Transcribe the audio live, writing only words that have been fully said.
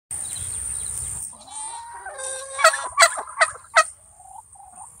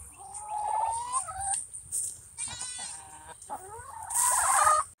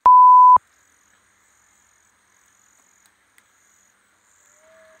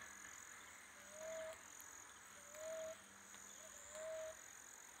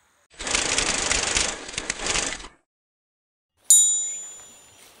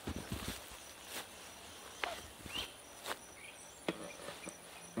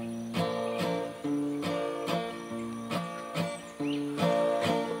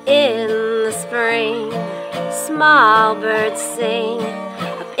In the spring, small birds sing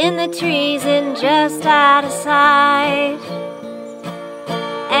up in the trees and just out of sight,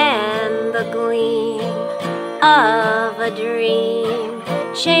 and the gleam of a dream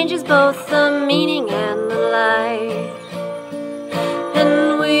changes both the meaning and the light,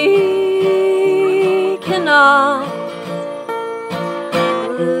 and we can all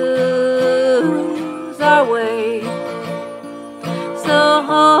lose our way. So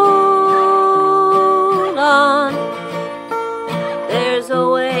hold on, there's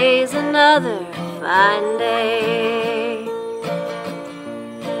always another fine day.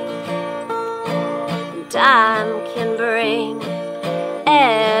 Time can bring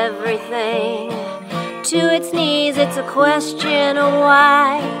everything to its knees. It's a question of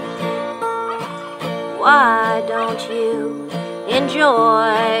why. Why don't you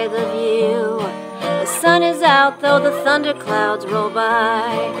enjoy the view? The sun is out though the thunderclouds roll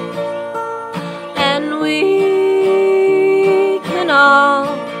by, and we can all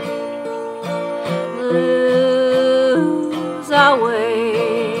lose our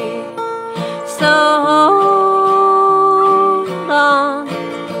way. So hold on,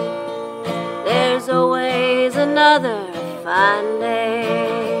 there's always another fine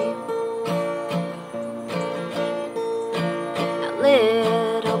day. Now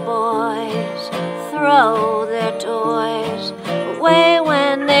little boys throw their toys away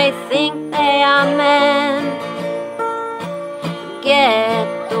when they think they are men. Forget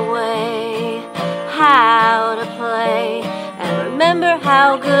the way how to play and remember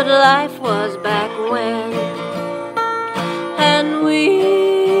how good life was back when. And we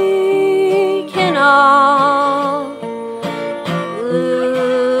can all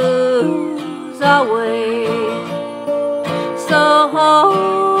lose our way. So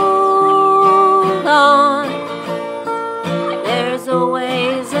hold on, there's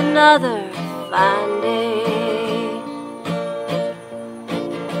always another fine